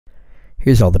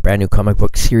Here's all the brand new comic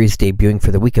book series debuting for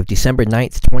the week of December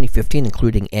 9th, 2015,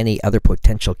 including any other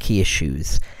potential key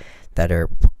issues that are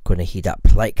going to heat up,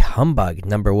 like Humbug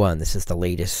 #1. This is the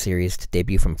latest series to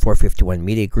debut from 451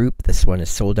 Media Group. This one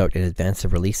is sold out in advance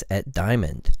of release at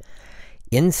Diamond.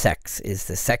 Insexts is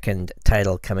the second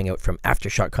title coming out from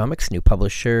Aftershock Comics, new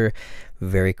publisher.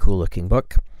 Very cool looking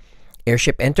book.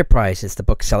 Airship Enterprise is the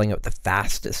book selling out the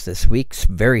fastest this week.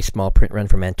 Very small print run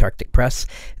from Antarctic Press.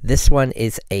 This one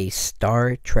is a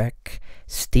Star Trek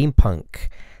steampunk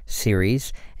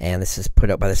series, and this is put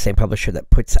out by the same publisher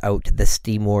that puts out the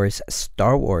Steam Wars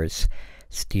Star Wars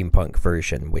steampunk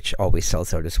version, which always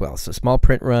sells out as well. So small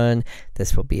print run.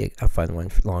 This will be a fun one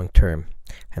for long term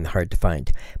and hard to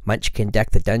find. Munchkin Deck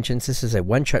the Dungeons. This is a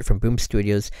one-shot from Boom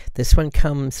Studios. This one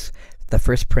comes the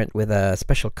first print with a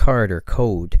special card or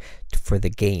code for the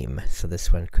game, so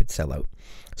this one could sell out.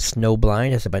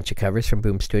 Snowblind has a bunch of covers from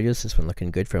Boom Studios. This one looking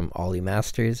good from Ollie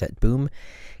Masters at Boom.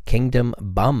 Kingdom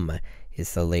Bum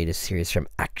is the latest series from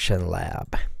Action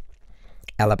Lab.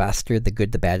 Alabaster, The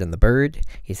Good, the Bad, and the Bird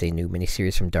is a new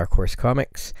miniseries from Dark Horse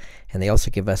Comics, and they also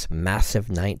give us Massive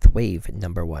Ninth Wave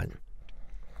 #1.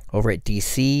 Over at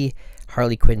DC,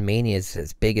 Harley Quinn Mania is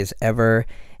as big as ever,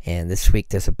 and this week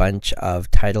there's a bunch of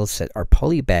titles that are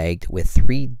polybagged with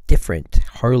 3 different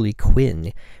Harley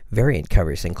Quinn variant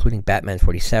covers, including Batman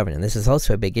 47. And this is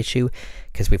also a big issue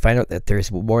because we find out that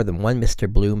there's more than one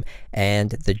Mr. Bloom,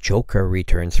 and the Joker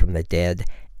returns from the dead,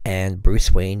 and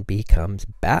Bruce Wayne becomes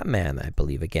Batman, I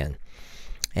believe, again.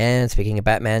 And speaking of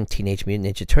Batman, Teenage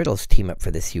Mutant Ninja Turtles team up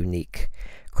for this unique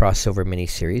crossover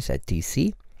miniseries at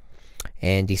DC.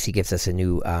 And DC gives us a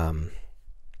new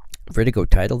Vertigo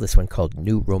title, this one called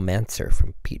New Romancer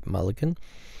from Pete Mulligan.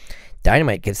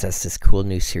 Dynamite gives us this cool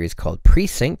new series called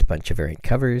Precinct, a bunch of variant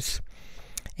covers.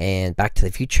 And Back to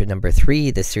the Future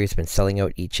 #3, this series has been selling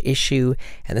out each issue,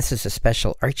 and this is a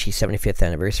special Archie 75th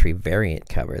anniversary variant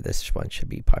cover. This one should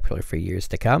be popular for years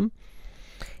to come.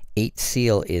 8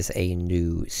 Seal is a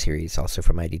new series also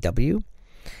from IDW.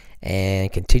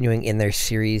 And continuing in their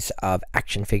series of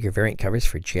action figure variant covers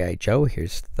for G.I. Joe,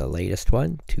 here's the latest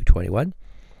one, 221.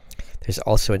 There's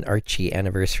also an Archie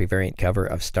anniversary variant cover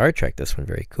of Star Trek, this one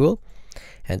very cool.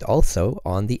 And also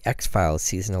on the X-Files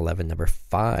Season 11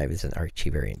 #5 is an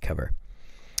Archie variant cover.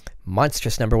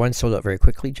 Monstrous #1 sold out very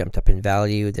quickly, jumped up in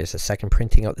value. There's a second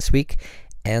printing out this week,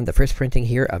 and the first printing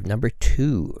here of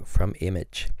 #2 from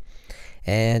Image.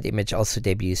 And Image also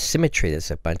debuts Symmetry.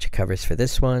 There's a bunch of covers for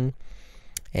this one.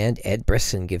 And Ed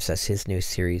Brisson gives us his new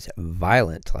series,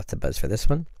 Violent. Lots of buzz for this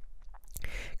one.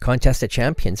 Contest of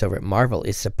Champions over at Marvel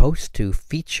is supposed to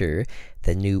feature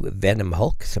the new Venom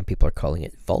Hulk. Some people are calling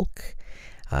it Volk.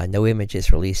 No image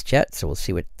is released yet, so we'll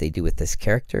see what they do with this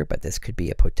character, but this could be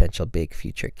a potential big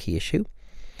future key issue.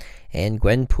 And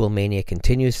Gwenpool Mania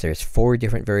continues. There's 4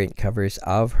 different variant covers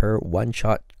of her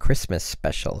one-shot Christmas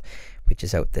special, which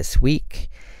is out this week,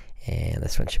 and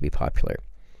this one should be popular.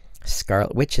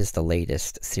 Scarlet Witch is the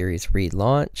latest series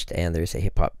relaunched, and there's a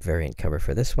hip-hop variant cover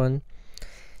for this one.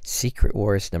 Secret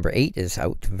Wars #8 is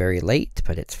out very late,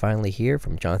 but it's finally here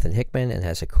from Jonathan Hickman and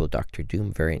has a cool Doctor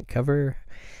Doom variant cover.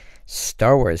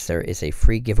 Star Wars, there is a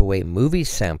free giveaway movie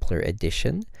sampler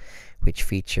edition, which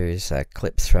features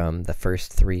clips from the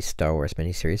first 3 Star Wars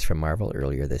miniseries from Marvel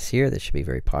earlier this year. This should be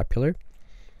very popular.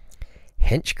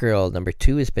 Hench Girl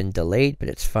 #2 has been delayed, but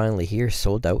it's finally here,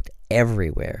 sold out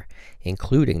everywhere,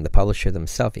 including the publisher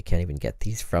themselves. You can't even get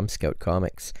these from Scout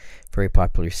Comics. Very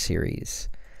popular series.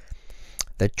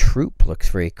 The Troop looks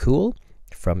very cool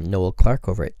from Noel Clark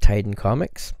over at Titan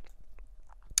Comics.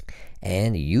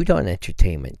 And Udon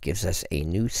Entertainment gives us a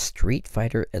new Street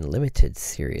Fighter Unlimited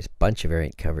series. Bunch of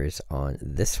variant covers on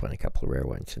this one, a couple of rare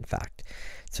ones, in fact.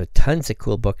 So tons of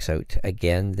cool books out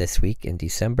again this week in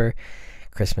December.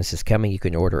 Christmas is coming. You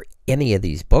can order any of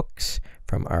these books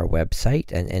from our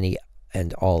website and any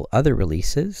and all other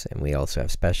releases. And we also have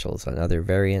specials on other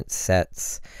variants,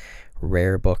 sets,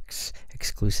 rare books,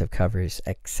 exclusive covers,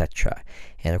 etc.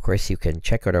 And of course, you can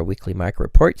check out our weekly micro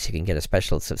reports. You can get a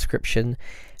special subscription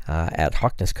at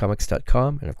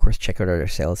HoknesComics.com, and of course check out our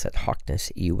sales at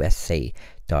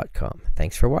HoknesUSA.com.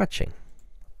 Thanks for watching.